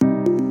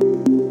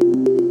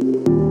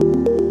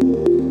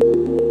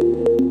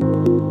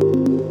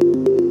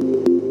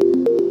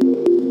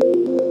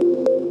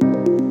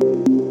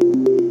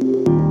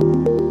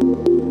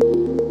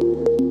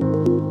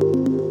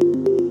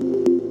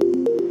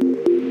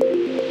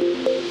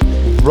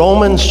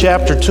Romans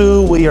chapter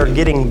 2, we are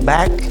getting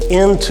back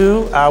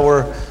into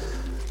our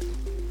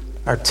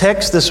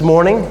text this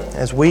morning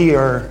as we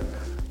are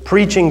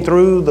preaching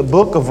through the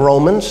book of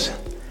Romans.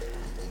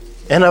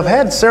 And I've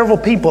had several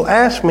people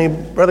ask me,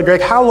 Brother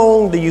Greg, how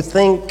long do you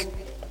think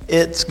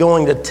it's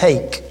going to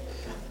take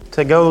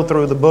to go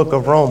through the book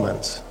of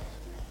Romans?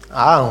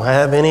 I don't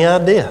have any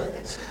idea.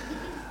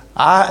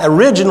 I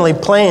originally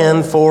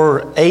planned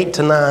for 8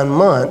 to 9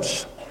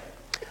 months,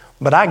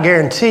 but I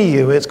guarantee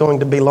you it's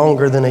going to be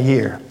longer than a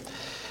year.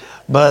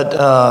 But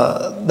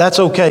that's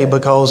okay,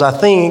 because I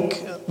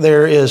think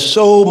there is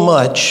so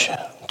much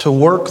to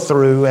work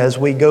through as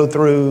we go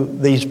through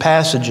these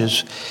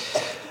passages.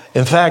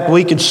 In fact,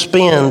 we could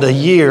spend a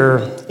year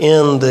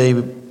in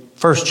the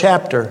first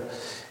chapter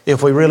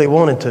if we really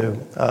wanted to.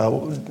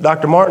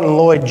 Dr. Martin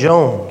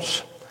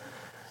Lloyd-Jones,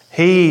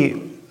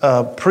 he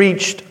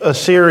preached a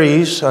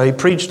series, he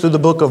preached through the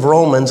book of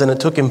Romans, and it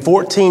took him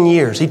 14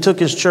 years. He took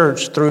his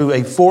church through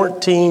a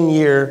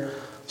 14-year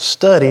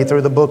study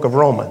through the book of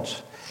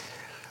Romans.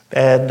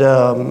 And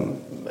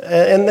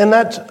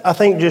that, I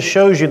think, just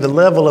shows you the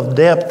level of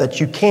depth that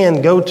you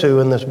can go to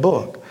in this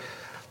book.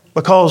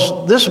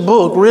 Because this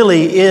book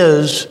really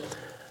is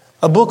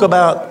a book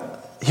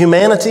about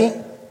humanity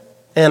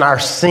and our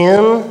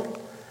sin,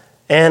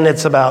 and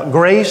it's about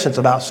grace, it's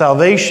about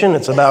salvation,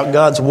 it's about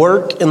God's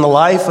work in the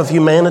life of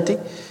humanity.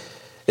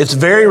 It's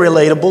very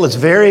relatable, it's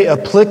very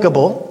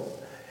applicable,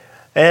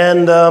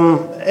 and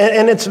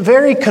it's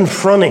very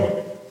confronting.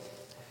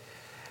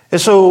 And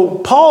so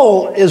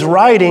Paul is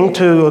writing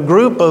to a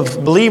group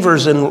of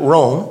believers in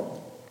Rome,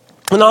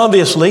 and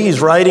obviously he's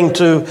writing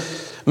to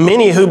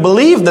many who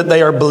believe that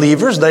they are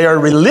believers. They are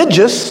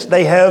religious.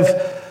 They have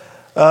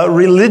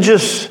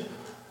religious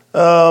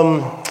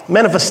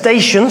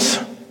manifestations.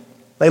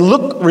 They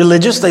look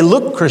religious. They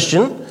look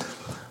Christian.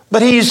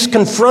 But he's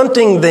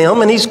confronting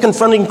them, and he's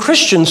confronting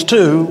Christians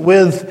too,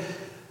 with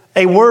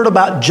a word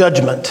about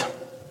judgment.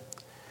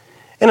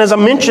 And as I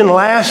mentioned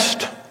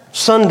last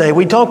Sunday,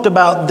 we talked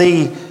about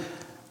the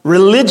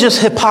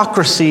religious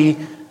hypocrisy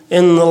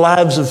in the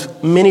lives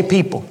of many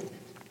people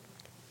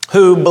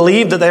who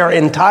believe that they are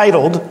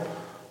entitled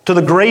to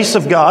the grace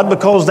of God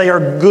because they are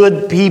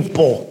good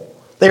people.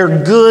 They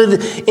are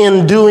good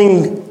in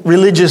doing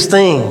religious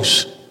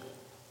things.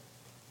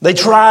 They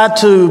try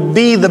to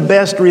be the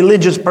best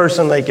religious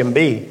person they can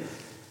be.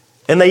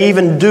 And they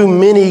even do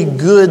many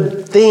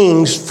good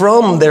things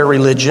from their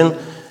religion.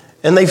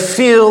 And they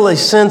feel a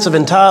sense of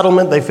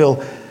entitlement.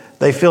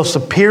 They feel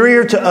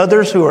superior to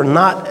others who are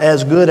not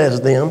as good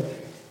as them.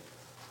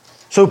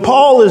 So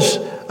Paul is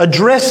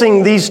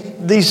addressing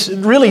these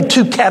really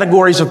two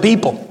categories of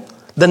people: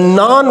 the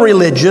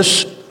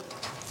non-religious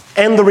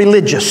and the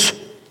religious.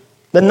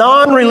 The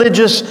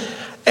non-religious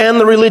and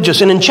the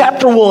religious. And in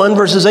chapter 1,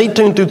 verses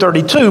 18 through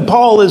 32,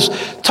 Paul is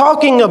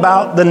talking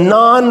about the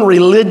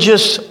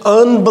non-religious,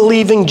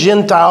 unbelieving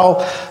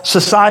Gentile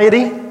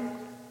society,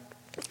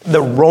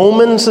 the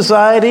Roman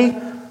society,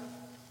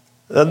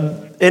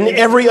 and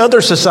every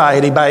other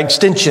society by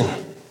extension.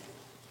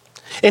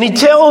 And he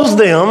tells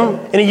them,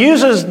 and he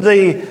uses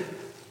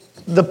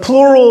the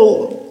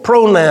plural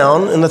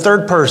pronoun in the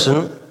third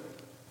person,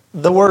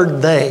 the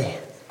word they.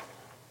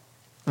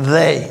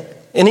 They.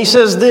 And he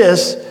says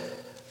this,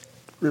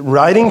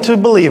 writing to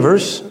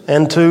believers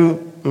and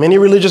to many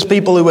religious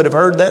people who would have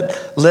heard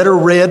that letter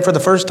read for the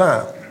first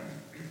time.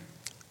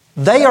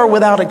 They are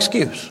without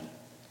excuse.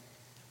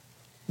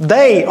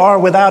 They are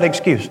without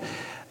excuse.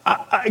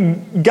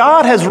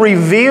 God has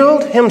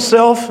revealed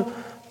himself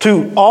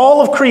to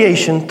all of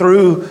creation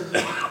through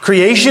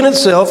creation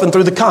itself and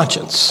through the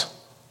conscience.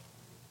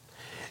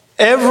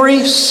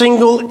 Every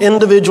single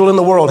individual in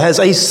the world has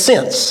a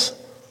sense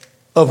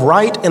of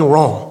right and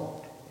wrong.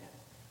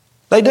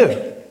 They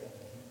do.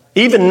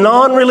 Even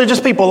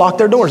non-religious people lock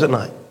their doors at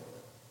night.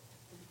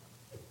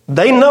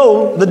 They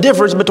know the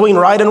difference between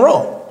right and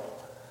wrong.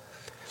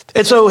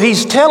 And so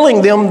he's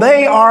telling them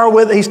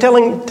he's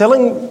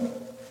telling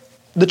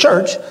the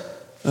church,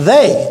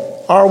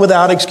 they are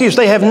without excuse.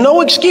 They have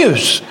no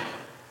excuse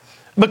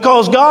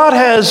because God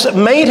has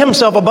made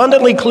himself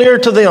abundantly clear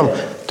to them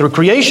through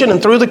creation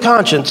and through the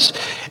conscience.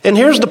 And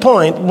here's the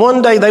point.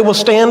 One day they will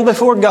stand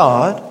before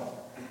God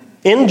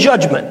in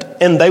judgment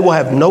and they will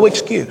have no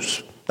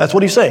excuse. That's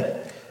what he's saying.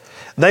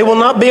 They will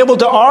not be able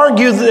to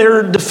argue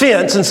their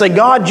defense and say,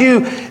 God,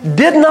 you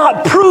did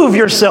not prove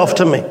yourself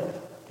to me.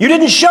 You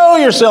didn't show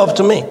yourself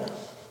to me.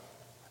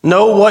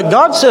 No, what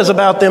God says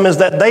about them is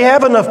that they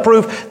have enough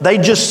proof, they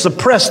just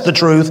suppress the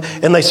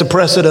truth and they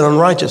suppress it in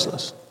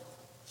unrighteousness.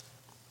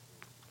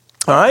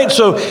 All right,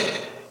 so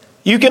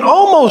you can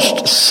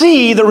almost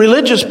see the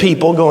religious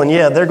people going,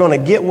 yeah, they're going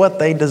to get what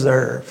they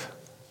deserve.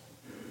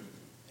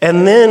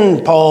 And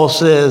then Paul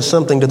says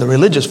something to the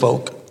religious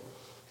folk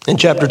in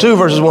chapter 2,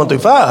 verses 1 through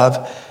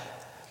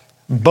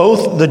 5.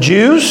 Both the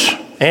Jews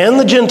and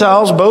the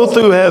Gentiles, both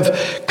who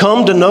have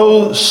come to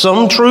know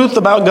some truth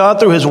about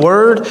God through His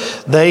Word,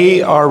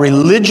 they are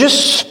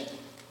religious.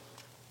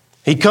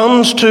 He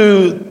comes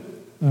to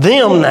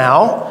them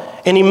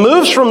now, and He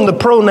moves from the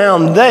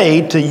pronoun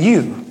they to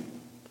you.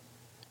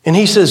 And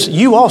He says,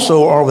 you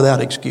also are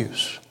without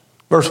excuse.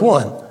 Verse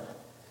 1,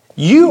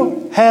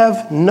 you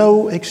have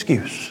no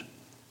excuse.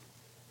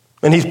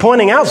 And He's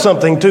pointing out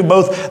something to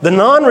both the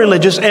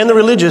non-religious and the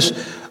religious.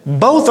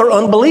 Both are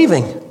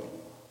unbelieving.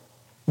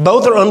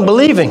 Both are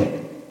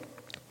unbelieving.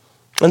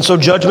 And so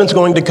judgment's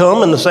going to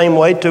come in the same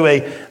way to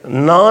a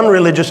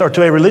non-religious or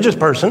to a religious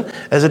person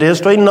as it is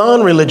to a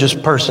non-religious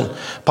person.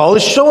 Paul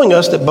is showing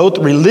us that both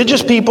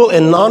religious people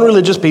and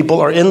non-religious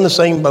people are in the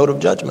same boat of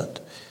judgment.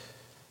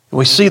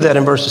 We see that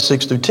in verses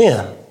 6 through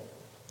 10.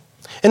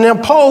 And now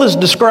Paul is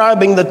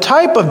describing the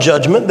type of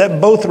judgment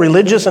that both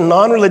religious and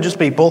non-religious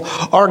people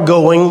are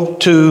going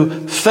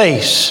to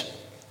face.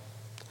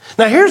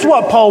 Now here's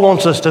what Paul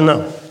wants us to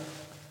know.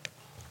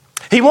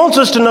 He wants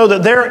us to know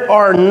that there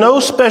are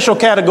no special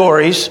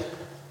categories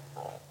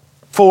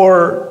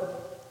for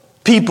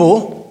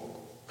people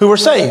who are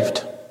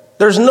saved.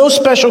 There's no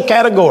special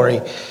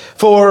category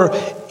for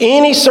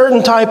any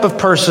certain type of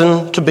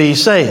person to be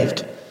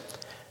saved.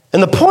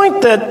 And the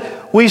point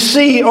that we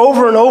see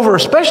over and over,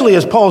 especially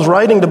as Paul's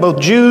writing to both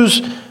Jews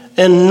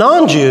and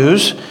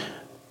non-Jews,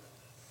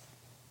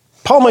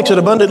 Paul makes it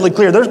abundantly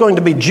clear there's going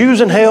to be Jews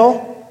in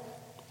hell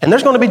and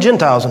there's going to be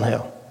Gentiles in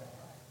hell.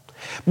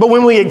 But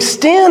when we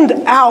extend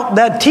out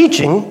that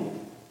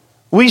teaching,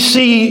 we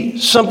see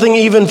something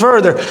even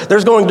further.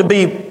 There's going to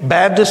be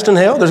Baptists in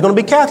hell. There's going to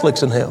be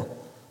Catholics in hell.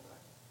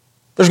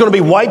 There's going to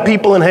be white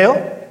people in hell.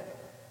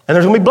 And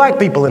there's going to be black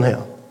people in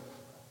hell.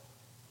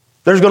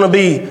 There's going to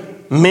be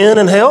men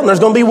in hell. And there's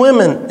going to be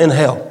women in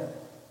hell.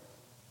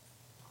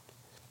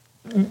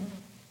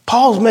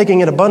 Paul's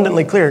making it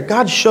abundantly clear.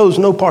 God shows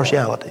no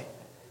partiality.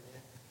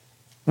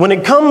 When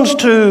it comes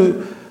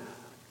to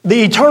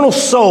the eternal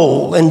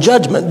soul and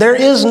judgment, there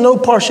is no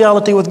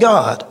partiality with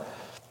God.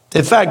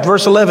 In fact,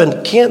 verse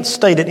 11 can't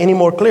state it any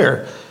more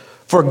clear.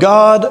 For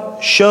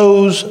God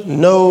shows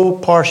no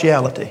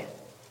partiality.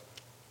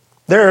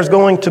 There is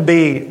going to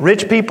be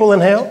rich people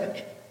in hell,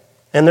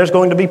 and there's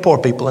going to be poor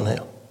people in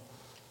hell.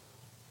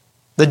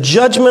 The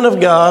judgment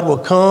of God will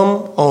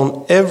come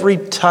on every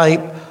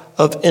type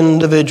of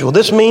individual.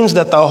 This means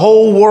that the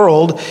whole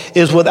world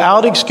is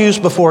without excuse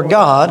before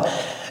God.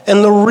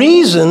 And the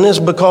reason is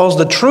because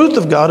the truth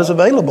of God is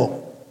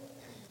available.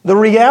 The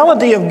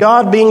reality of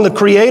God being the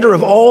creator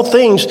of all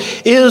things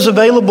is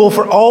available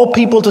for all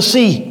people to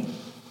see.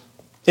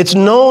 It's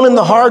known in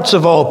the hearts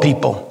of all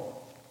people.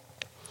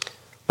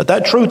 But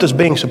that truth is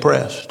being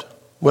suppressed.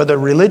 Whether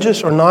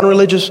religious or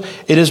non-religious,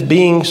 it is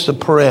being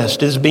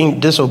suppressed. It is being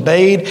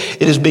disobeyed.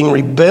 It is being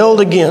rebelled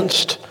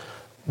against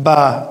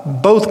by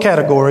both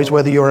categories,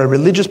 whether you're a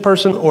religious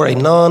person or a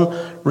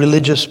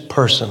non-religious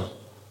person.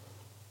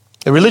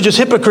 The religious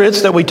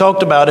hypocrites that we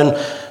talked about in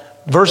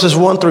verses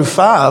 1 through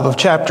 5 of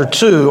chapter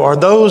 2 are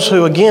those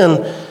who,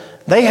 again,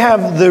 they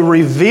have the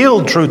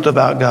revealed truth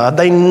about God.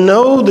 They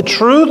know the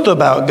truth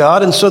about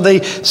God, and so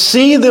they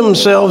see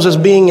themselves as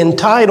being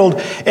entitled,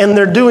 and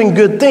they're doing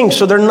good things,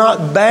 so they're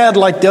not bad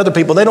like the other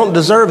people. They don't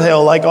deserve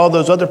hell like all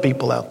those other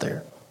people out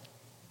there.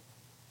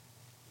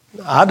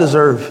 I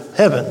deserve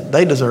heaven.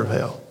 They deserve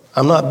hell.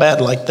 I'm not bad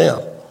like them.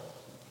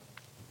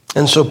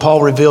 And so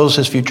Paul reveals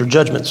his future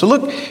judgment. So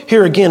look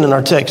here again in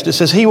our text. It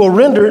says, he will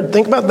render,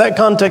 think about that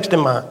context in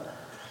mind.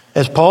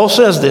 As Paul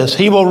says this,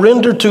 he will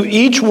render to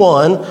each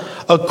one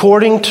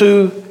according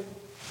to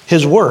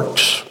his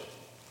works.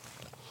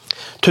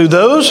 To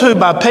those who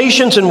by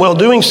patience and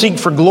well-doing seek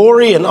for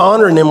glory and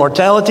honor and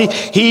immortality,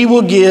 he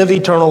will give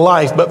eternal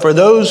life. But for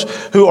those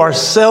who are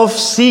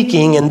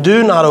self-seeking and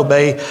do not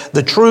obey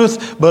the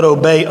truth, but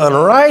obey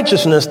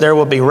unrighteousness, there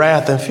will be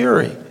wrath and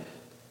fury.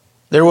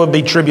 There will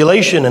be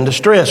tribulation and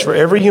distress for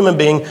every human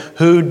being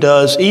who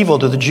does evil,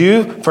 to the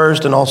Jew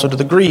first and also to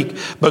the Greek.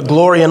 But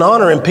glory and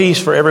honor and peace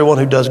for everyone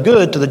who does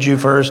good, to the Jew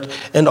first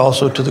and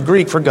also to the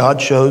Greek, for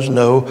God shows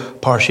no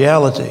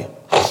partiality.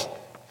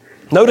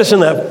 Notice in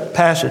that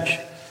passage,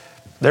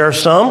 there are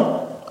some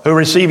who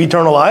receive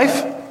eternal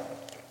life,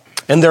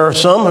 and there are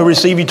some who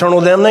receive eternal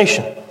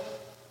damnation.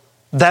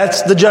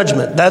 That's the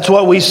judgment. That's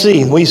what we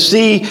see. We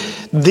see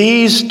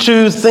these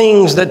two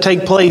things that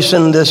take place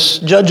in this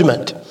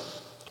judgment.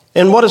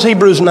 And what is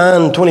Hebrews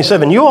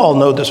 9:27? You all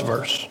know this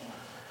verse.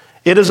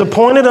 It is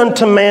appointed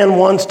unto man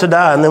once to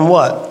die, and then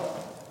what?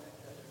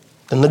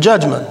 Then the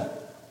judgment.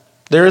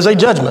 There is a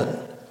judgment.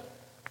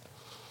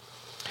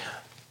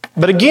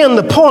 But again,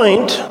 the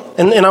point,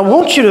 and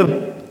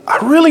I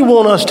really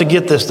want us to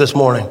get this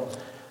morning.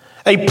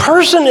 A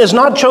person is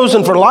not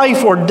chosen for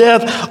life or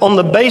death on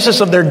the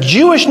basis of their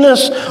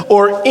Jewishness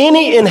or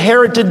any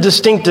inherited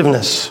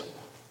distinctiveness.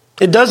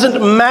 It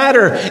doesn't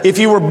matter if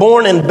you were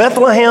born in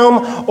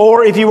Bethlehem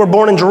or if you were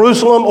born in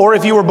Jerusalem or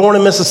if you were born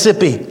in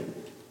Mississippi.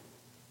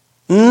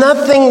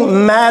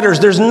 Nothing matters.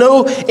 There's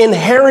no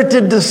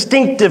inherited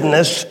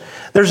distinctiveness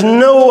There's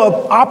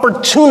no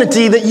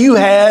opportunity that you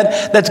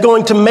had that's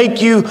going to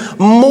make you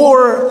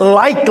more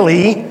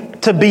likely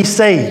to be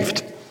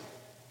saved.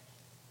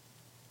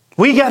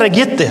 We got to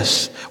get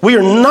this. We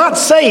are not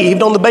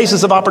saved on the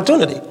basis of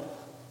opportunity.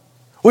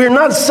 We are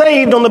not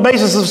saved on the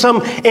basis of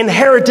some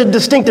inherited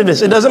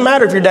distinctiveness. It doesn't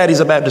matter if your daddy's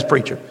a Baptist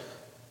preacher.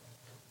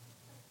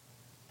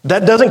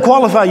 That doesn't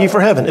qualify you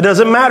for heaven. It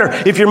doesn't matter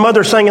if your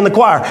mother sang in the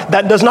choir.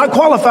 That does not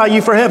qualify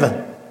you for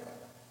heaven.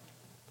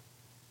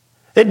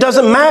 It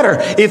doesn't matter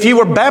if you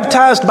were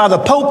baptized by the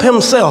Pope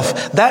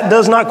himself. That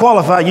does not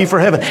qualify you for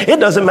heaven. It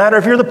doesn't matter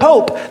if you're the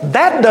Pope.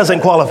 That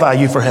doesn't qualify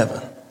you for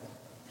heaven.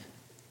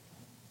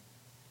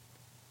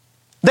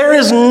 There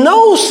is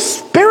no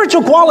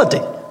spiritual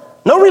quality,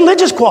 no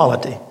religious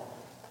quality,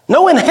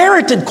 no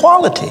inherited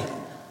quality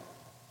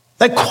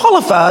that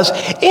qualifies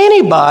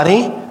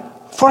anybody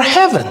for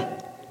heaven.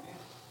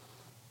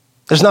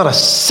 There's not a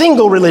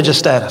single religious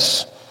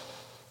status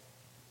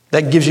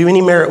that gives you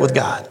any merit with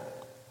God.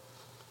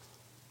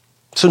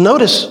 So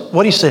notice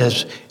what he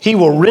says. He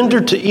will render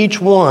to each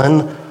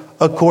one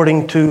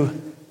according to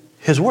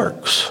his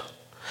works.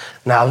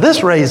 Now,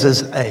 this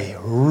raises a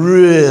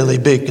really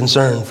big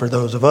concern for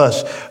those of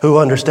us who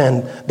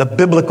understand the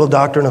biblical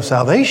doctrine of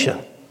salvation.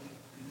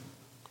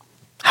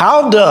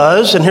 How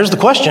does, and here's the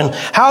question,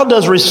 how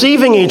does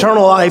receiving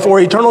eternal life or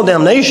eternal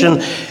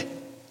damnation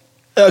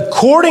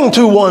according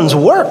to one's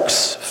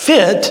works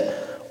fit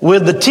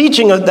with the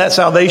teaching of that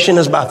salvation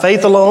is by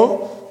faith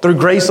alone, through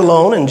grace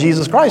alone, and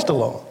Jesus Christ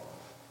alone?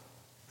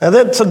 Now,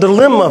 that's a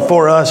dilemma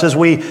for us as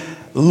we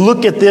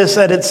look at this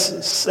at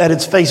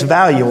its face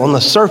value on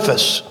the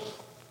surface.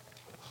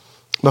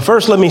 But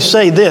first, let me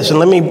say this, and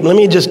let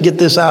me just get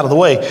this out of the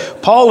way.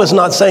 Paul is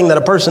not saying that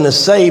a person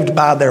is saved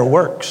by their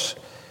works.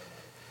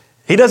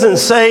 He doesn't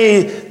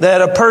say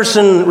that a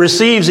person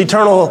receives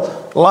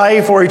eternal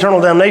life or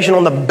eternal damnation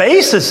on the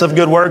basis of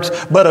good works,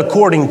 but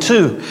according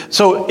to.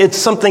 So it's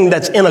something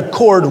that's in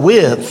accord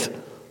with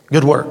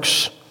good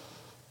works.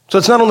 So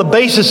it's not on the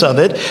basis of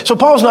it. So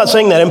Paul's not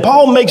saying that. And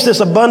Paul makes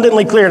this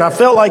abundantly clear. And I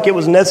felt like it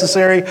was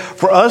necessary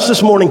for us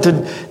this morning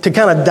to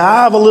kind of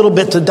dive a little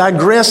bit, to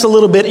digress a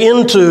little bit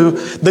into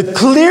the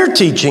clear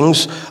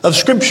teachings of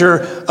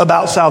Scripture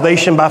about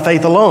salvation by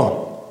faith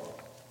alone.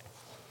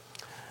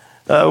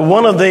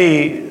 One of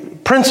the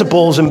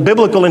principles in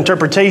biblical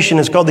interpretation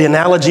is called the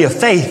analogy of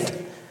faith.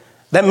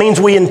 That means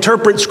we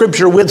interpret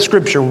Scripture with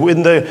Scripture.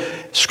 When the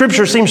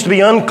Scripture seems to be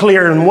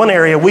unclear in one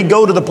area, we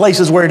go to the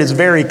places where it is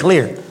very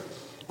clear.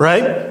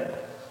 Right?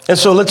 And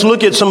so let's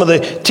look at some of the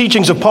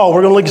teachings of Paul.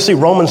 We're going to look and see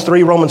Romans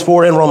 3, Romans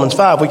 4, and Romans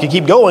 5. We could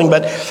keep going,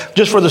 but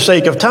just for the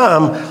sake of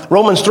time,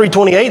 Romans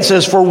 3:28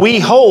 says, "For we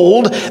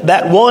hold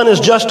that one is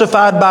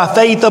justified by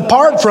faith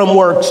apart from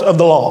works of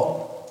the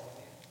law."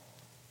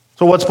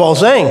 So what's Paul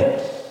saying?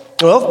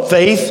 Well,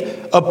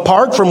 faith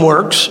apart from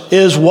works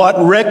is what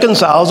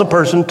reconciles a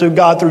person to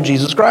God through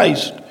Jesus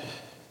Christ.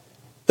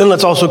 Then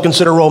let's also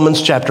consider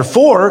Romans chapter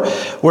 4,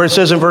 where it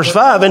says in verse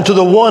 5, "And to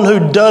the one who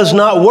does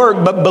not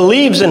work but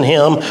believes in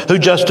him who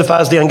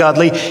justifies the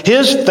ungodly,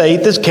 his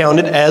faith is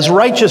counted as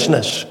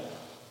righteousness."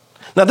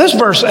 Now this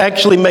verse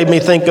actually made me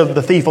think of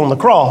the thief on the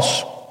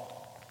cross.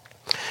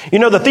 You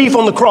know, the thief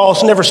on the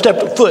cross never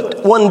stepped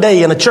foot one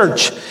day in a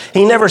church.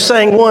 He never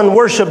sang one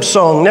worship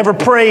song, never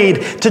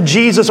prayed to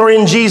Jesus or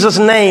in Jesus'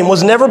 name,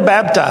 was never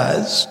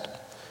baptized.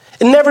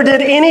 And never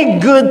did any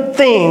good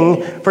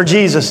thing for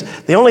Jesus.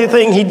 The only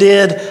thing he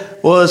did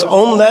was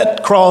on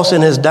that cross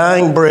in his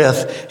dying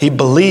breath, he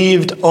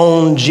believed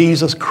on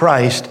Jesus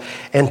Christ.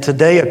 And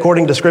today,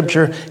 according to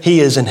Scripture,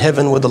 he is in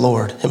heaven with the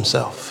Lord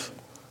himself.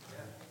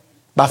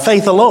 By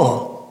faith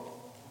alone.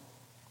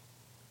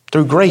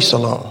 Through grace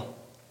alone.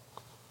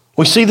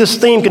 We see this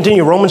theme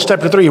continue. Romans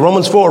chapter 3,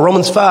 Romans 4,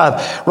 Romans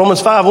 5.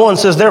 Romans 5:1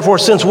 says, "Therefore,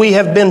 since we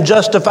have been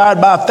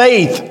justified by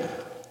faith,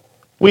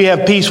 we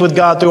have peace with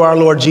God through our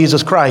Lord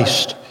Jesus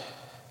Christ."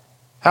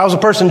 How's a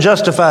person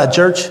justified,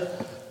 church?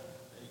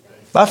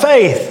 By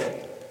faith.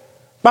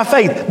 By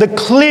faith. The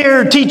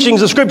clear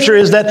teachings of Scripture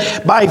is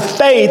that by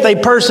faith a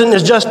person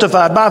is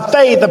justified. By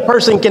faith a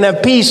person can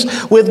have peace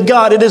with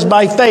God. It is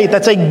by faith.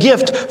 That's a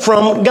gift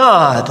from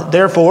God.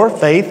 Therefore,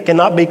 faith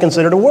cannot be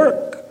considered a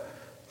work.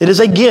 It is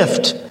a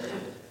gift.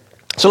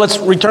 So let's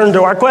return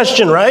to our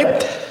question,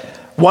 right?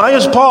 Why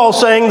is Paul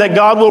saying that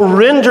God will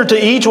render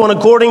to each one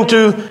according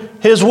to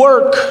his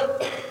work?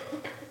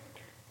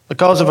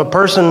 Because if a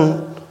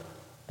person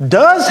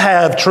does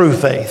have true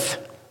faith,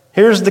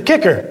 here's the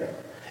kicker.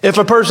 If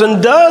a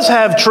person does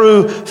have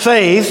true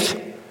faith,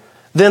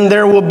 then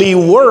there will be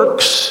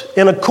works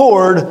in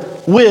accord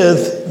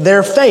with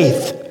their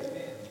faith.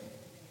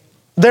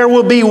 There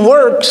will be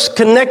works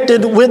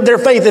connected with their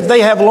faith if they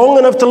have long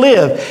enough to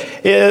live.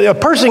 A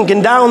person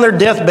can die on their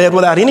deathbed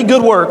without any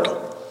good work,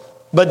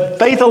 but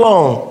faith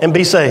alone, and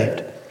be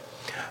saved.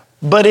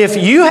 But if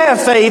you have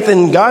faith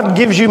and God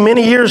gives you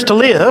many years to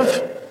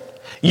live,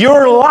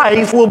 your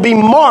life will be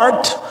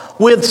marked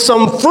with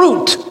some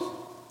fruit,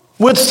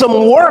 with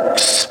some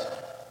works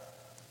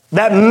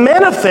that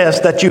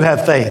manifest that you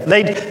have faith.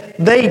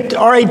 They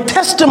are a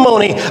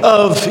testimony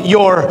of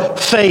your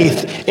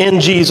faith in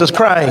Jesus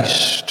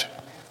Christ.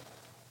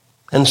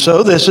 And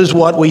so this is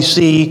what we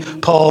see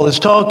Paul is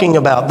talking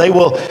about. They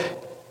will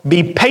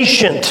be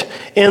patient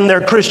in their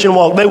Christian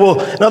walk. They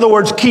will, in other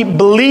words, keep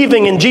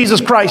believing in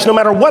Jesus Christ no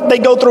matter what they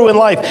go through in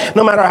life,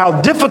 no matter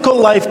how difficult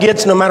life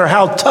gets, no matter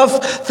how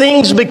tough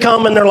things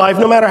become in their life,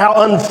 no matter how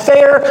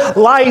unfair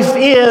life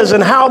is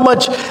and how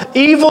much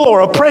evil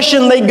or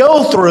oppression they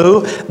go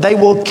through, they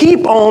will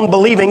keep on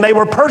believing. They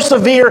will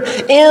persevere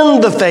in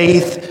the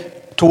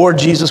faith toward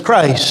Jesus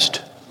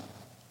Christ.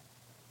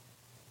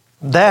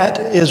 That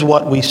is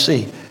what we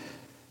see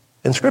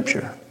in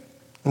Scripture.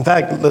 In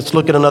fact, let's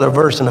look at another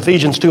verse in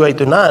Ephesians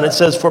 2:8-9. It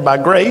says, "For by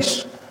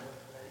grace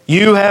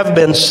you have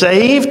been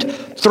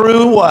saved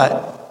through"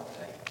 what?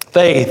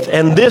 Faith.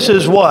 And this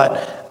is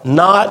what?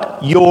 Not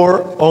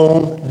your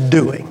own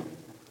doing.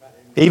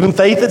 Even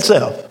faith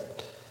itself.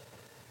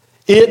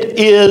 It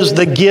is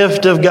the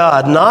gift of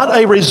God, not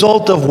a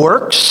result of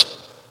works.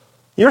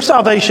 Your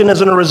salvation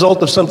isn't a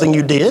result of something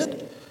you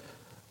did.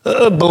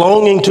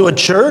 Belonging to a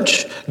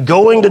church,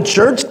 going to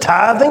church,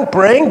 tithing,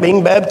 praying,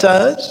 being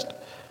baptized.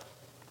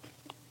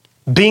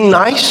 Being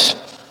nice,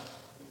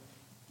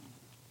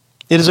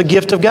 it is a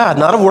gift of God,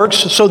 not of works,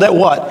 so that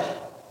what?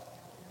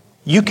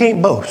 You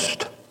can't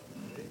boast.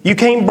 You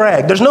can't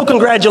brag. There's no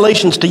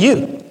congratulations to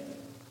you.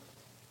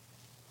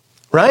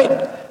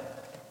 Right?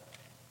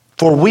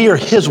 For we are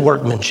His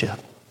workmanship.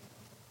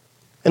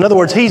 In other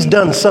words, He's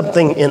done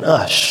something in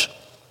us.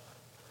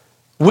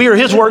 We are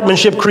His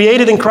workmanship,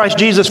 created in Christ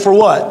Jesus for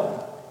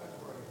what?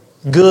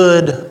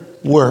 Good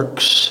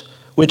works,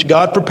 which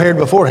God prepared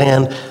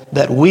beforehand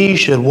that we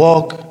should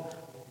walk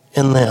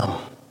in them.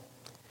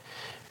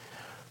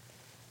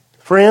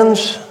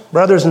 Friends,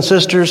 brothers and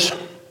sisters,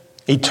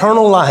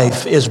 eternal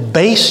life is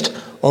based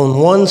on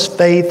one's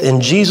faith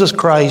in Jesus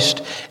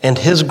Christ and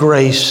His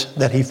grace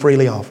that He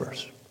freely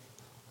offers.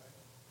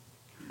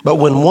 But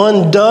when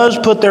one does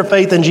put their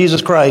faith in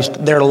Jesus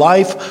Christ, their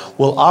life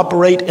will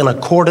operate in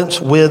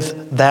accordance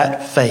with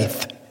that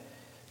faith.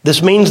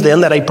 This means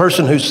then that a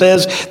person who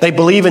says they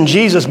believe in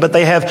Jesus, but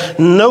they have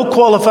no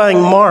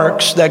qualifying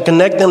marks that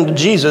connect them to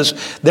Jesus,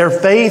 their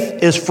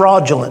faith is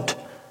fraudulent.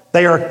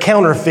 They are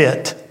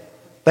counterfeit.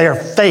 They are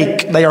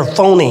fake. They are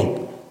phony.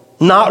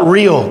 Not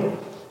real.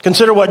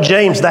 Consider what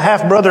James, the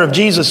half-brother of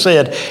Jesus,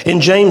 said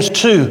in James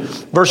 2,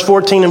 verse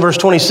 14 and verse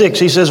 26.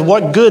 He says,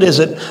 "What good is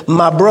it,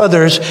 my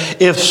brothers,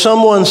 if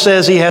someone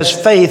says he has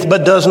faith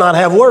but does not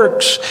have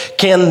works?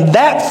 Can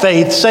that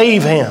faith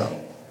save him?"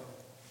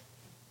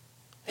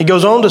 He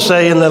goes on to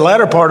say in the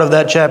latter part of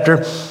that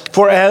chapter,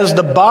 "For as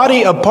the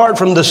body apart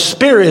from the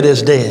Spirit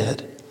is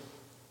dead,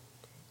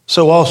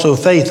 so also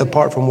faith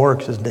apart from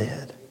works is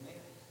dead."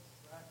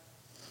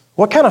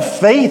 What kind of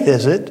faith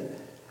is it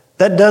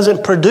that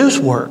doesn't produce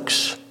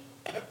works?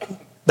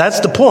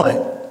 That's the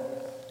point.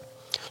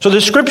 So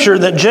the scripture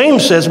that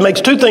James says makes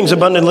two things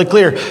abundantly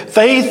clear.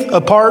 Faith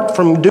apart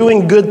from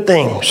doing good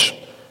things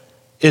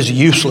is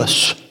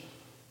useless.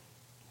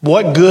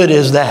 What good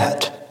is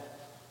that?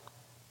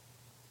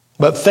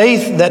 But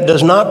faith that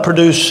does not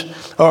produce,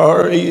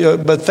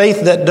 but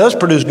faith that does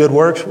produce good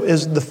works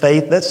is the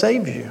faith that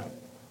saves you.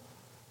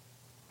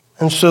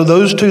 And so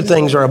those two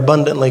things are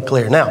abundantly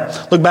clear. Now,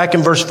 look back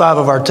in verse 5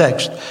 of our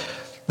text.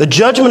 The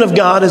judgment of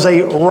God is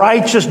a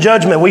righteous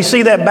judgment. We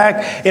see that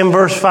back in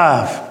verse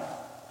 5.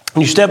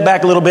 When you step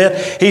back a little bit,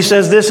 he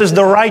says this is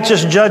the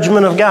righteous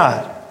judgment of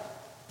God.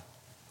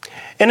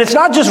 And it's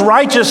not just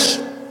righteous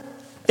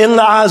in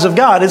the eyes of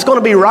God. It's going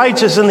to be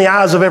righteous in the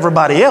eyes of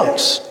everybody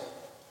else.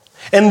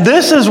 And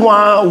this is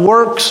why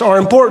works are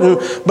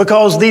important,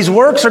 because these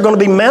works are going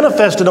to be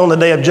manifested on the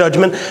day of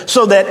judgment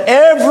so that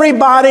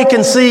everybody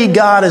can see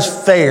God is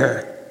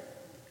fair.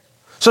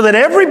 So that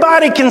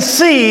everybody can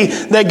see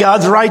that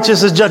God's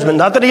righteous is judgment.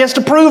 Not that He has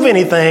to prove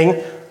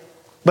anything,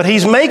 but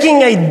He's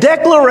making a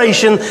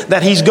declaration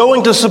that He's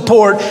going to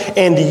support,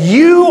 and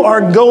you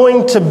are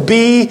going to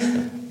be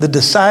the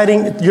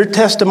deciding, your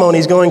testimony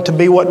is going to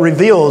be what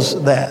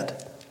reveals that.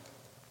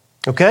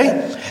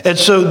 Okay? And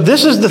so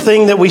this is the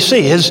thing that we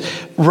see. His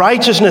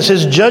righteousness,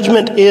 His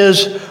judgment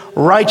is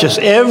righteous.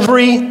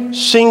 Every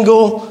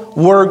single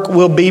work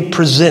will be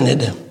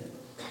presented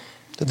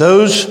to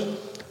those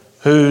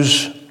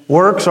whose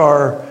works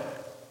are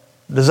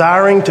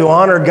desiring to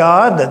honor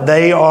God, that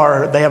they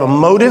have a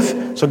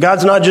motive. So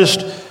God's not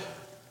just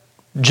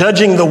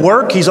judging the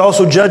work, He's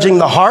also judging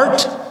the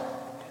heart,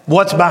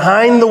 what's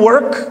behind the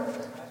work.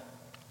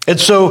 And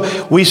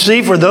so we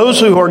see for those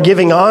who are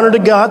giving honor to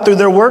God through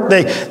their work,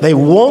 they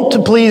want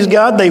to please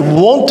God, they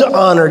want to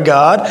honor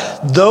God,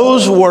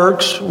 those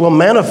works will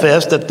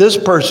manifest that this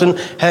person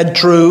had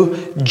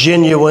true,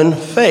 genuine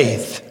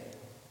faith.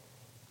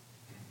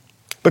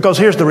 Because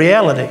here's the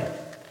reality.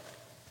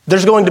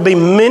 There's going to be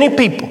many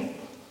people,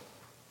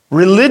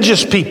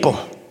 religious people,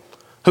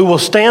 who will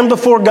stand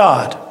before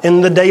God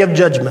in the day of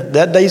judgment.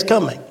 That day's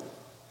coming.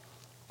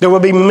 There will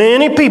be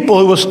many people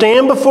who will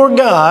stand before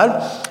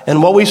God,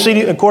 and what we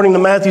see according to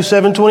Matthew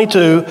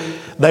 7:22,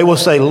 they will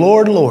say,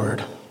 "Lord,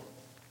 Lord,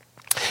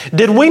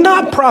 Did we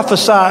not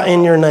prophesy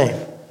in your name?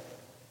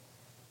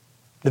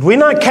 Did we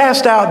not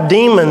cast out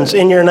demons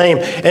in your name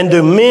and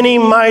do many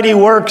mighty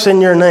works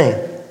in your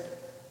name?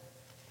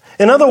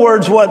 In other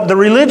words, what the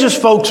religious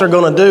folks are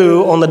going to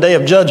do on the day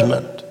of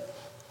judgment,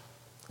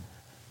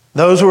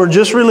 those who are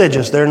just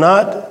religious, they're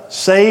not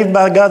saved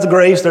by God's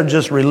grace, they're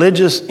just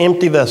religious,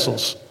 empty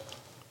vessels.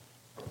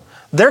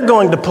 They're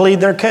going to plead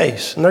their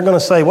case, and they're going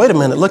to say, wait a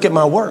minute, look at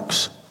my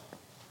works.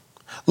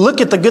 Look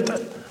at the good.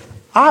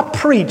 I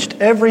preached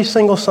every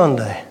single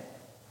Sunday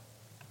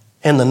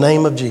in the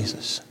name of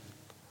Jesus.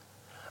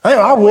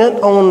 I went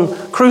on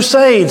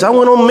crusades. I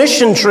went on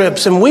mission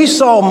trips, and we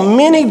saw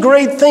many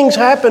great things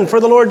happen for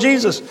the Lord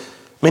Jesus.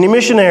 Many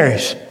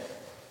missionaries.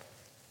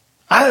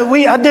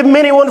 I did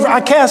many wonderful.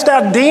 I cast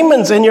out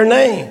demons in your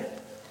name.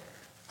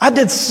 I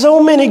did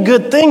so many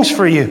good things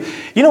for you.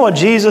 You know what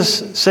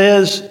Jesus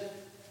says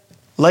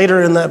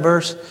later in that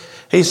verse?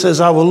 He says,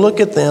 I will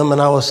look at them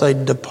and I will say,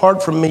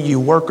 depart from me, you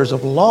workers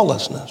of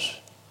lawlessness.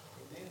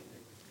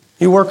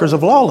 You workers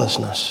of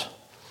lawlessness.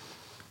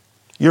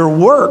 Your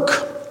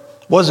work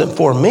wasn't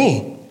for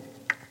me.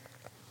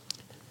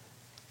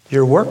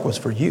 Your work was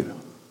for you.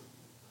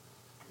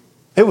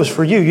 It was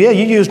for you. Yeah,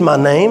 you used my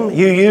name.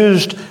 You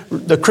used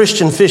the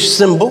Christian fish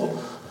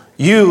symbol.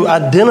 You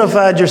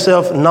identified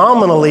yourself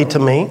nominally to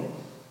me,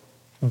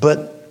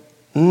 but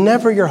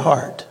never your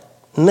heart,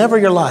 never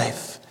your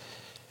life.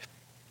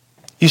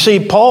 You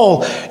see,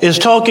 Paul is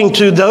talking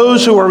to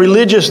those who are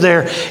religious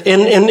there.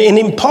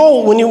 And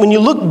Paul, when you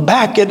look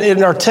back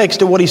in our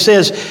text at what he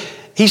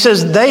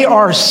says they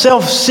are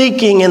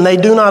self-seeking and they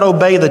do not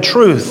obey the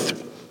truth.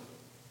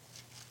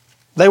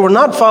 They were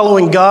not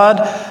following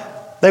God.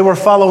 They were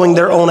following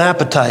their own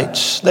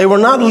appetites. They were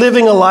not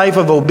living a life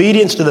of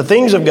obedience to the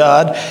things of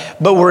God,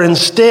 but were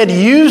instead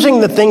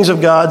using the things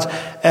of God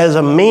as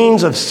a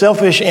means of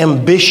selfish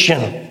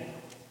ambition.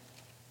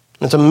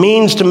 It's a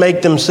means to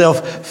make themselves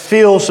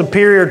feel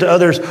superior to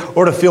others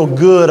or to feel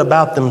good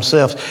about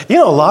themselves. You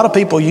know, a lot of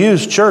people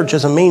use church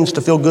as a means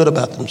to feel good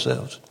about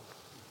themselves.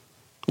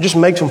 It just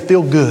makes them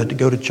feel good to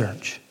go to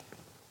church.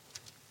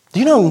 Do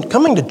you know,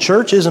 coming to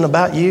church isn't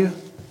about you?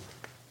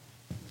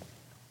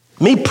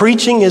 Me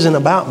preaching isn't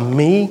about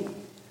me.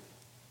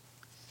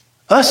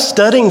 Us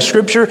studying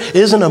Scripture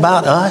isn't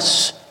about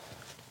us.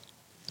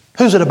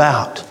 Who's it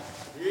about?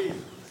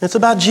 It's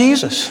about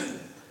Jesus.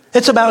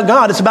 It's about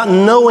God. It's about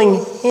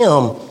knowing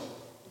Him.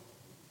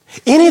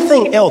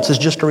 Anything else is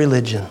just a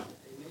religion.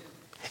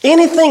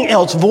 Anything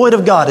else void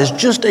of God is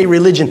just a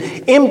religion.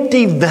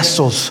 Empty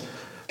vessels,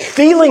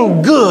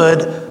 feeling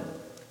good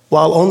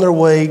while on their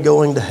way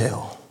going to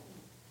hell.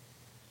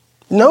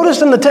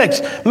 Notice in the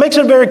text, makes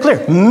it very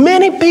clear.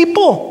 Many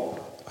people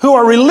who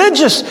are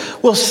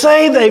religious will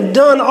say they've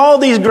done all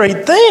these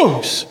great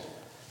things.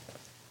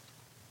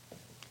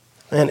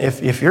 And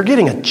if you're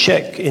getting a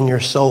check in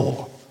your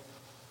soul,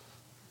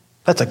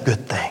 that's a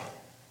good thing.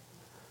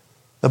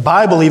 The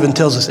Bible even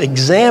tells us,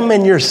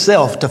 examine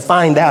yourself to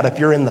find out if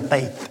you're in the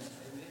faith.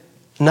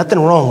 Nothing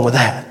wrong with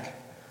that.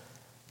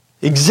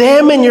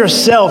 Examine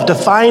yourself to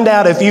find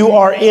out if you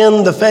are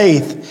in the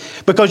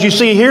faith. Because you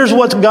see, here's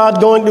what's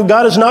God going to do.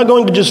 God is not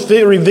going to just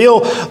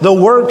reveal the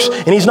works,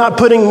 and He's not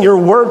putting your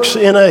works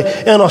in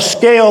a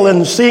scale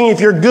and seeing if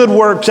your good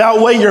works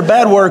outweigh your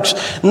bad works.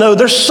 No,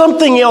 there's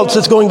something else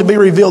that's going to be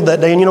revealed that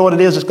day. And you know what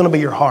it is? It's going to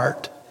be your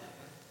heart.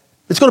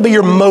 It's going to be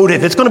your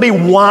motive. It's going to be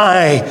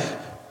why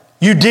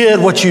you did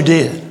what you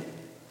did.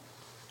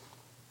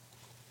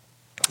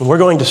 And we're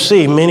going to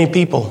see many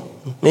people,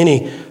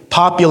 many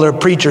popular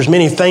preachers,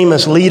 many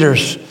famous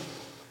leaders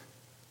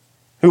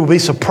who will be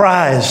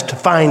surprised to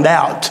find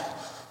out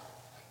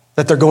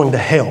that they're going to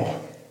hell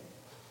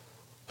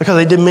because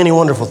they did many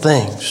wonderful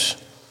things.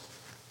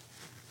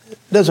 It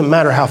doesn't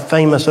matter how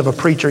famous of a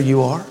preacher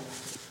you are,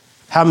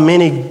 how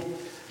many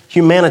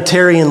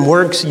humanitarian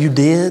works you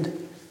did.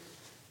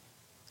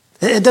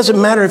 It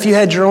doesn't matter if you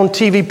had your own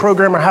TV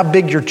program or how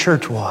big your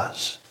church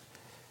was.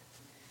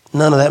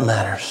 None of that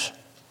matters.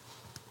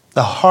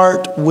 The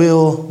heart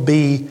will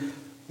be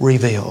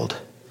revealed.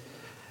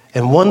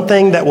 And one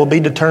thing that will be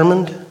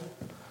determined,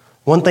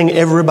 one thing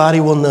everybody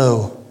will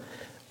know,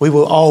 we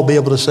will all be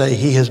able to say,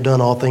 He has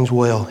done all things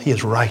well. He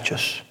is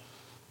righteous.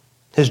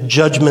 His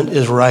judgment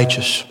is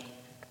righteous.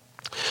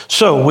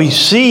 So we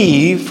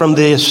see from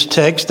this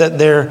text that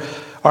there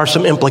are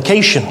some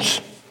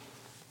implications.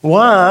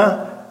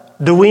 Why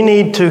do we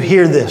need to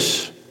hear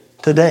this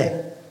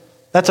today?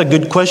 That's a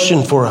good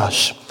question for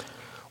us.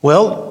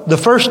 Well, the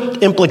first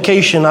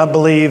implication, I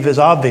believe, is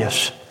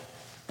obvious.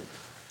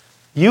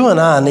 You and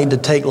I need to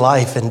take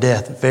life and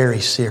death very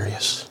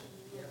serious.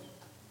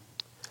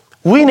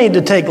 We need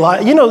to take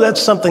life. You know,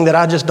 that's something that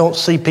I just don't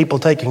see people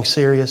taking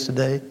serious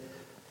today.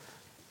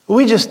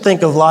 We just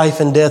think of life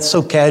and death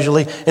so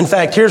casually. In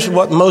fact, here's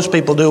what most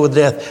people do with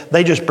death.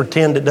 They just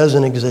pretend it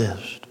doesn't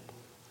exist.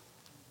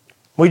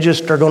 We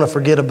just are going to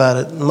forget about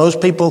it.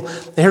 Most people,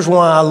 here's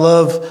why I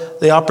love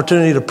the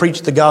opportunity to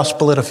preach the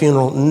gospel at a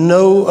funeral.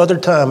 No other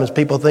time is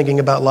people thinking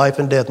about life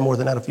and death more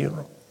than at a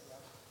funeral.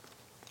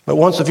 But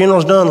once the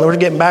funeral's done, we're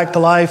getting back to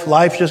life.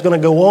 Life's just going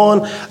to go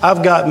on.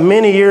 I've got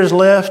many years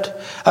left.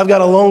 I've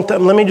got a long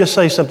time. Let me just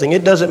say something.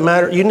 It doesn't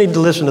matter. You need to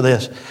listen to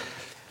this.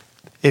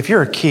 If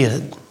you're a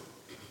kid,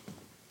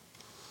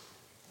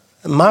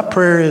 my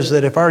prayer is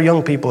that if our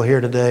young people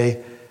here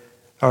today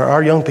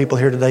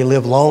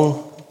live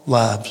long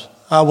lives,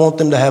 I want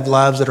them to have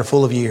lives that are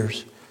full of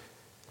years.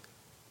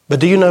 But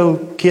do you know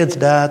kids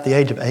die at the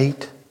age of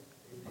 8,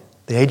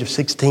 the age of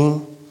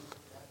 16?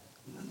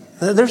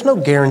 There's no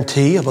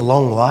guarantee of a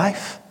long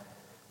life.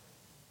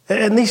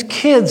 And these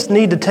kids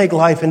need to take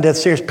life and death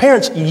serious.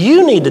 Parents,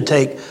 you need to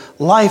take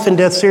life and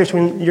death serious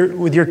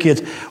with your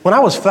kids. When I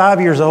was 5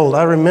 years old,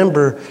 I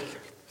remember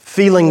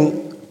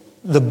feeling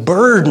the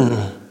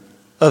burden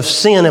of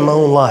sin in my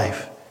own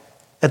life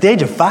at the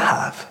age of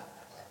 5.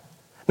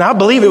 Now, I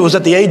believe it was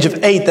at the age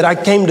of 8 that I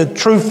came to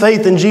true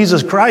faith in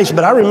Jesus Christ,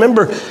 but I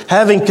remember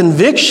having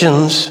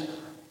convictions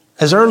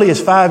as early as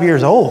 5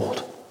 years old.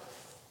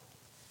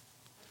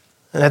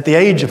 And at the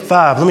age of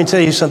 5, let me tell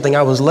you something.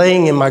 I was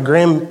laying in my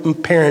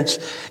grandparents'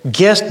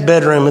 guest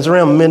bedroom. It was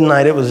around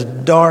midnight. It was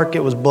dark. It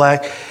was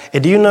black.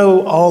 And do you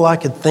know all I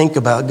could think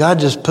about? God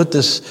just put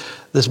this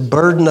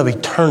burden of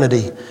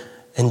eternity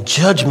and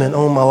judgment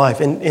on my life.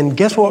 And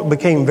guess what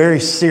became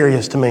very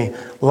serious to me?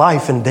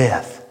 Life and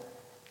death.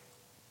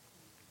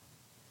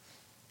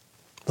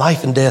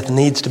 Life and death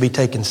needs to be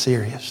taken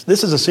serious.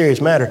 This is a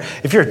serious matter.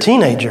 If you're a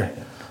teenager,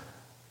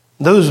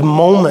 those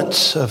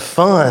moments of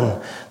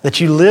fun that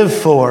you live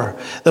for,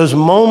 those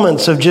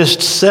moments of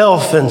just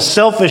self and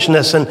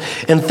selfishness and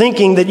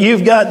thinking that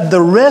you've got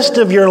the rest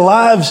of your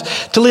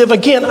lives to live.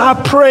 Again, I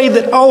pray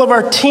that all of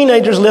our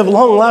teenagers live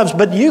long lives,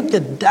 but you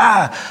could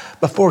die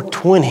before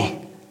 20.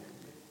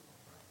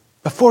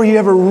 Before you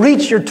ever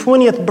reach your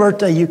 20th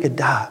birthday, you could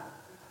die.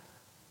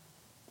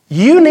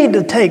 You need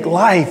to take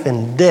life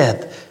and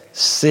death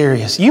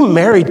serious. You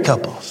married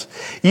couples,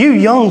 you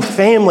young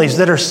families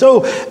that are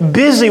so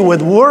busy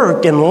with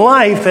work and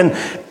life and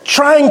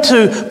trying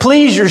to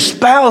please your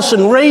spouse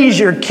and raise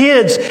your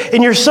kids,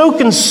 and you're so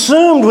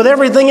consumed with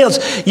everything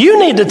else, you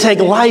need to take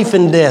life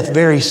and death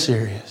very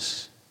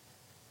serious.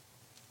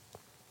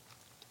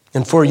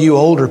 And for you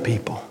older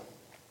people,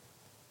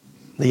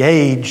 the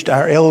aged,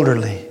 our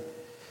elderly,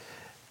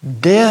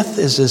 death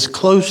is as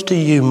close to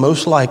you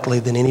most likely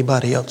than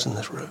anybody else in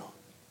this room.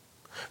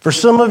 For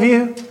some of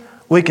you,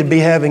 we could be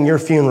having your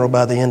funeral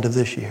by the end of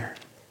this year.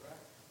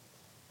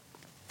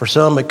 For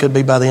some, it could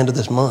be by the end of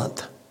this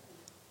month.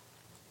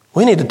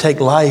 We need to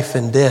take life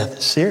and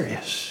death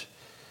serious.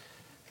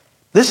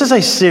 This is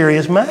a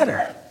serious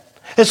matter.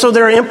 And so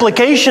there are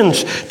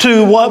implications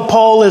to what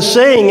Paul is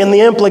saying, and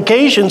the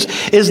implications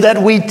is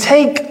that we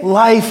take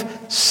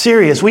life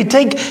serious. We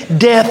take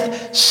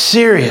death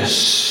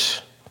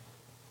serious.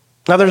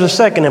 Now there's a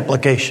second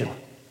implication.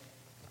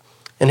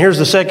 And here's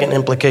the second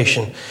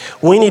implication.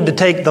 We need to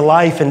take the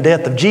life and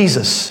death of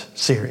Jesus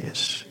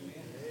serious.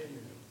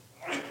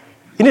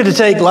 You need to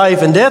take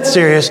life and death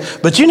serious,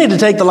 but you need to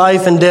take the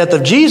life and death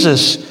of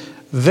Jesus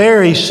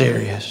very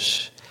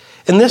serious.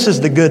 And this is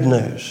the good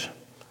news.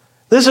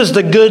 This is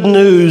the good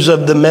news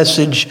of the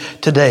message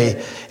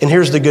today. And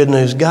here's the good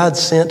news. God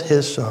sent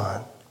His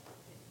Son.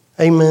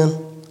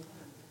 Amen.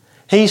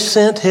 He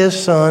sent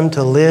His Son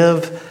to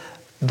live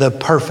the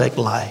perfect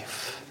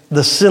life,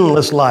 the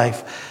sinless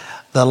life,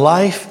 the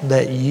life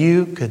that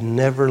you could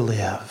never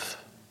live.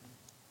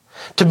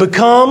 To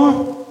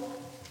become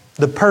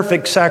the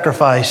perfect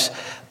sacrifice,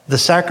 the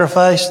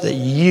sacrifice that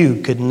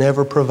you could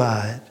never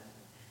provide.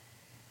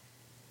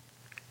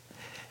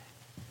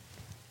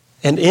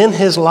 And in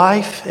His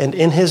life and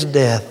in His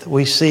death,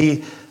 we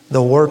see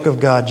the work of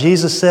God.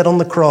 Jesus said on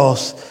the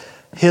cross,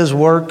 His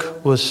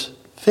work was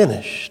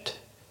finished.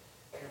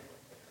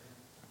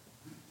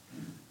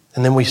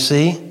 And then we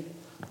see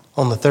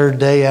on the third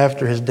day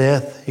after His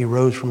death, He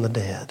rose from the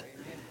dead.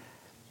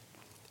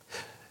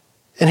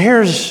 And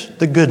here's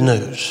the good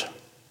news.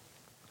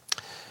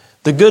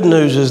 The good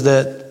news is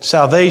that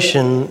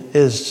salvation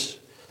is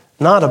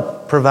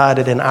not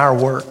provided in our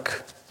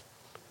work.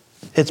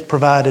 It's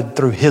provided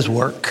through His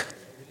work.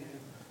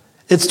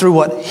 It's through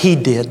what He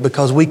did,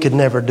 because we could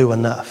never do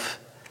enough.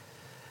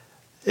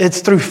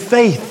 It's through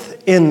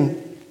faith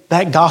in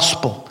that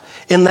gospel,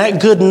 in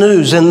that good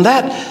news, in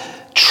that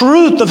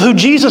truth of who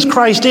Jesus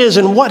Christ is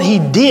and what He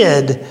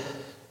did.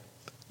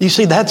 You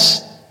see,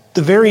 that's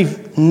the very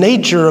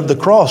nature of the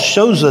cross,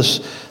 shows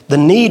us the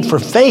need for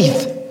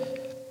faith.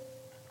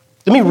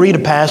 Let me read a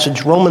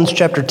passage, Romans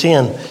chapter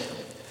 10,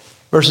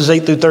 verses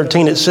 8 through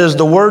 13. It says,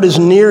 "The word is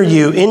near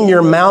you, in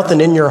your mouth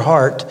and in your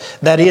heart.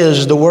 That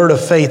is the word of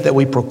faith that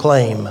we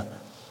proclaim."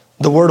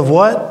 The word of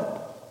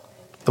what?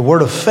 The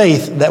word of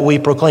faith that we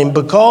proclaim.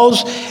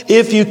 Because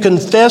if you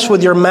confess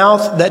with your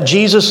mouth that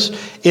Jesus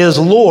is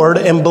Lord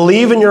and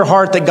believe in your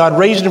heart that God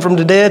raised Him from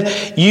the dead,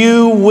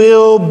 you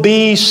will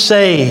be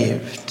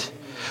saved.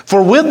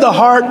 For with the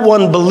heart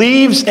one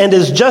believes and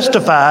is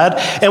justified,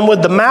 and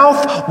with the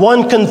mouth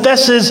one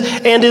confesses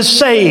and is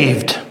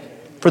saved.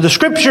 For the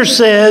scripture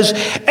says,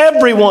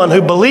 everyone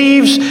who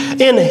believes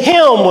in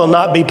him will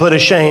not be put to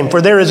shame.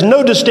 For there is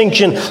no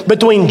distinction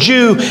between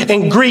Jew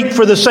and Greek,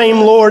 for the same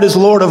Lord is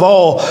Lord of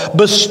all,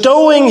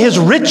 bestowing his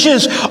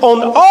riches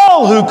on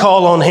all who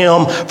call on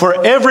him.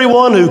 For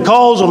everyone who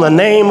calls on the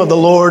name of the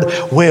Lord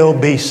will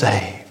be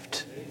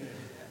saved.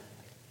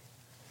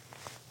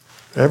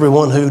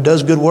 Everyone who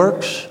does good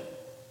works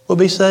will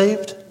be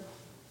saved?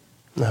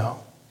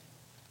 No.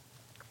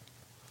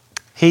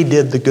 He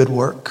did the good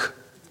work.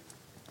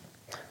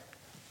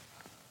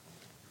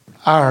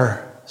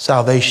 Our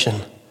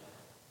salvation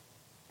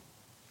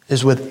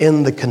is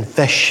within the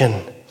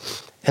confession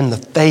and the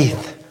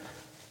faith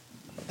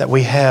that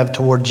we have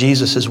toward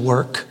Jesus'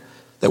 work,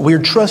 that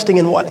we're trusting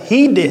in what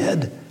he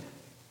did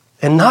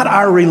and not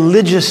our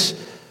religious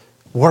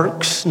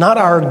works, not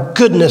our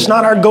goodness,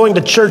 not our going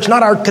to church,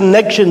 not our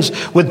connections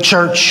with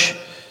church,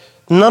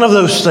 none of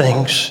those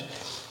things.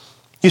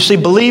 You see,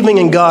 believing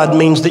in God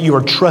means that you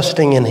are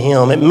trusting in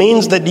him. It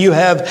means that you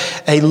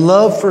have a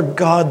love for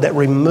God that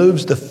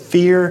removes the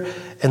fear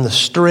and the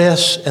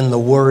stress and the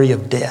worry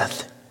of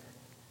death.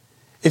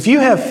 If you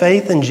have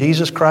faith in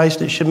Jesus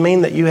Christ, it should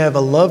mean that you have a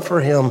love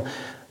for him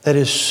that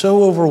is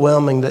so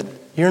overwhelming that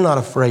you're not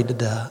afraid to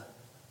die.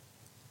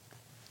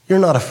 You're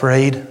not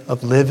afraid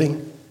of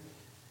living.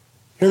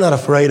 You're not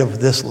afraid of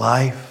this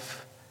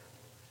life.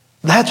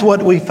 That's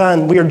what we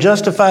find. We are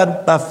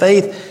justified by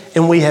faith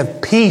and we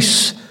have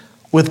peace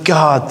with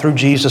God through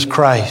Jesus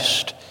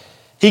Christ.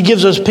 He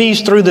gives us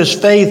peace through this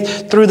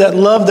faith, through that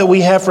love that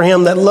we have for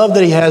him, that love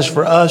that he has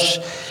for us.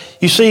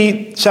 You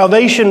see,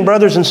 salvation,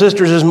 brothers and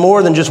sisters, is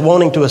more than just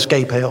wanting to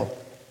escape hell.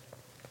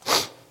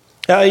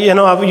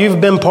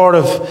 You've been part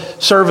of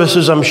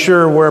services, I'm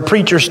sure, where a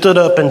preacher stood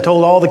up and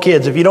told all the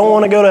kids, if you don't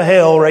want to go to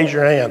hell, raise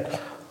your hand.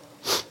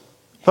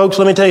 Folks,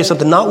 let me tell you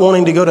something. Not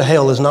wanting to go to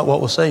hell is not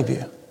what will save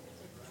you.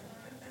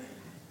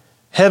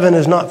 Heaven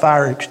is not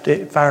fire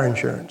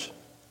insurance.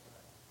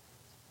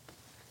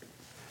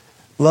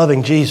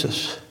 Loving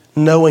Jesus,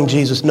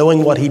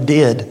 knowing what he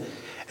did,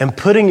 and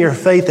putting your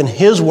faith in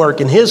his work,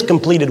 in his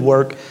completed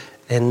work,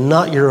 and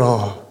not your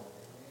own.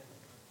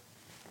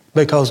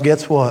 Because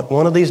guess what?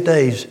 One of these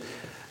days,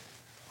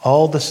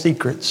 all the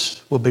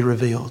secrets will be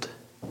revealed.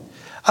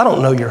 I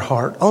don't know your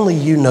heart. Only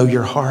you know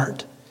your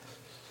heart.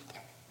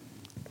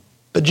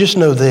 But just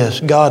know this,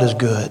 God is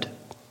good.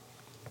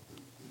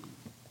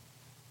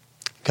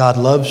 God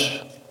loves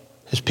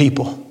his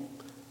people.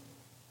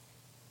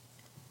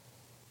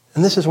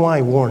 And this is why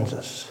he warns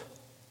us.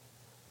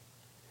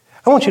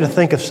 I want you to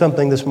think of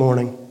something this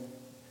morning.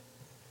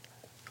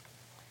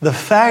 The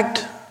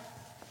fact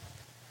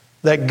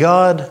that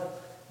God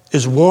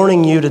is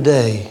warning you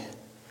today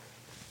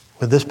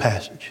with this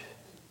passage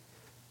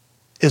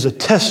is a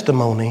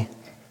testimony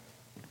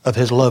of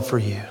his love for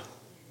you.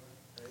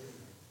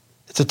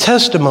 It's a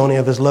testimony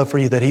of his love for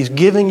you that he's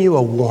giving you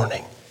a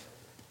warning.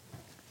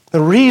 The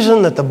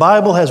reason that the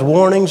Bible has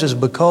warnings is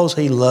because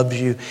he loves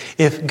you.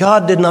 If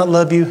God did not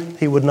love you,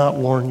 he would not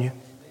warn you.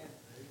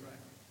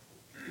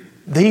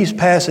 These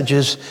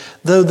passages,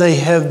 though they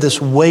have this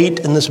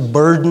weight and this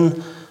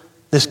burden,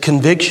 this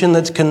conviction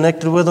that's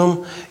connected with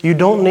them, you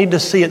don't need to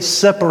see it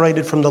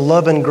separated from the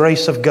love and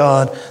grace of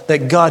God,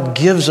 that God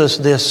gives us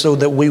this so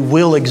that we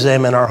will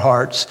examine our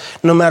hearts.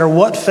 No matter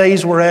what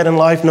phase we're at in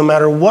life, no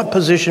matter what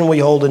position we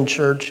hold in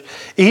church,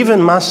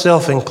 even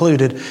myself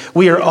included,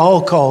 we are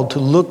all called to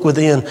look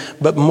within,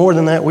 but more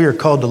than that, we are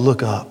called to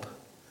look up.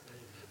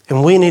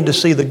 And we need to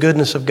see the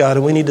goodness of God,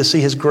 and we need to see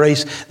his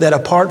grace, that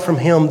apart from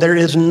him, there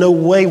is no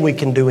way we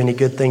can do any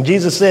good thing.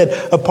 Jesus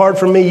said, apart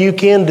from me, you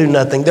can do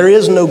nothing. There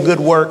is no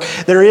good work.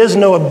 There is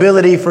no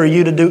ability for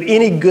you to do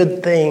any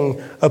good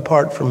thing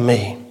apart from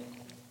me.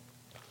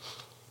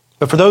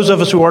 But for those of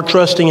us who are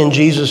trusting in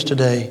Jesus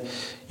today,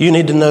 you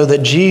need to know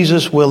that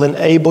Jesus will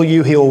enable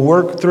you. He'll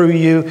work through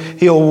you.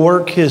 He'll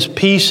work his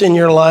peace in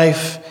your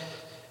life,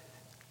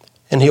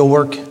 and he'll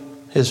work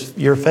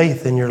your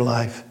faith in your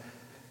life.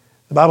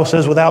 The Bible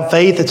says without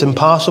faith, it's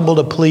impossible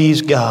to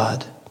please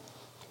God.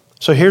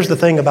 So here's the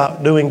thing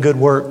about doing good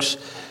works.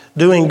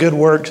 Doing good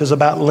works is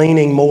about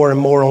leaning more and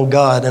more on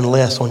God and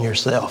less on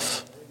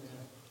yourself.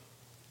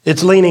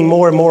 It's leaning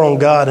more and more on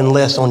God and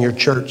less on your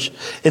church.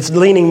 It's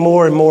leaning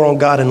more and more on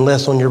God and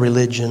less on your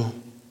religion.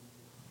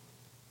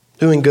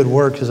 Doing good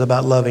works is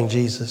about loving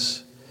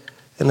Jesus,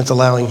 and it's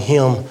allowing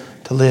him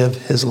to live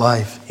his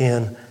life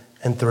in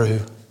and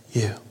through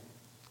you.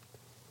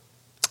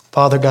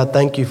 Father God,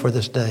 thank you for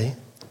this day.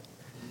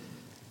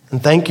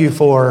 And thank you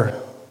for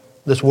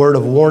this word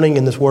of warning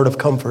and this word of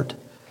comfort.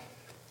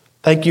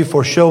 Thank you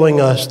for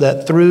showing us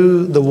that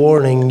through the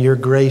warning, your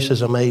grace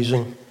is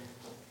amazing.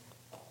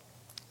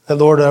 That,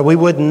 Lord, we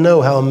wouldn't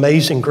know how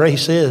amazing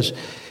grace is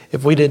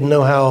if we didn't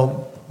know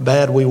how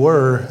bad we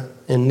were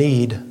in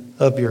need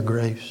of your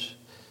grace.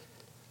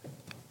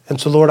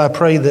 And so, Lord, I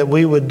pray that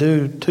we would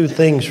do two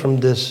things from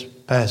this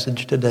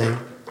passage today.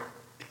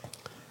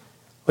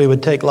 We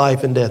would take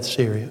life and death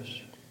serious.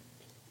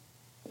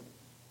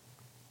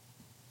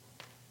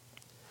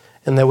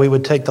 And that we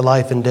would take the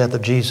life and death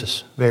of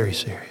Jesus very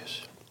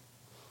serious.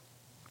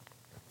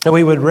 That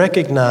we would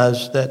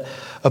recognize that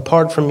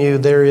apart from you,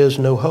 there is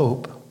no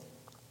hope.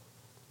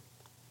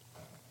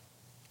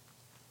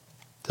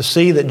 To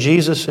see that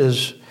Jesus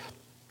is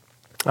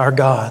our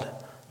God,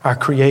 our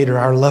Creator,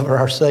 our lover,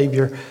 our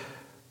Savior.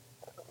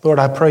 Lord,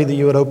 I pray that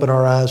you would open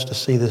our eyes to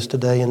see this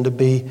today and to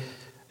be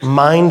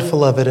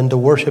mindful of it and to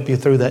worship you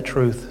through that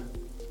truth,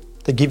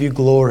 to give you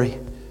glory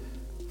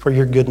for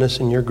your goodness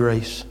and your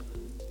grace.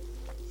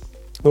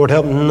 Lord,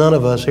 help none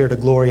of us here to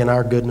glory in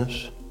our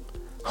goodness.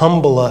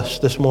 Humble us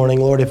this morning,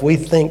 Lord, if we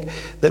think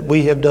that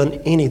we have done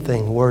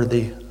anything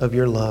worthy of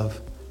your love.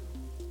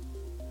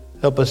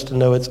 Help us to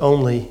know it's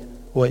only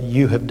what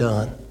you have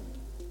done,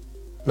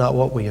 not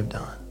what we have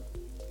done.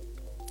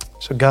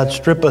 So God,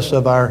 strip us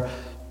of our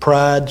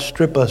pride,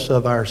 strip us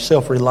of our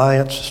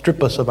self-reliance,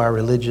 strip us of our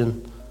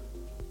religion.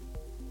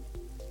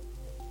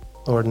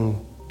 Lord,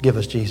 and give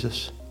us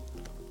Jesus.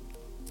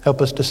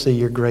 Help us to see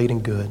you're great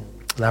and good.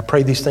 And I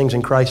pray these things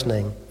in Christ's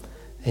name.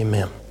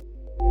 Amen.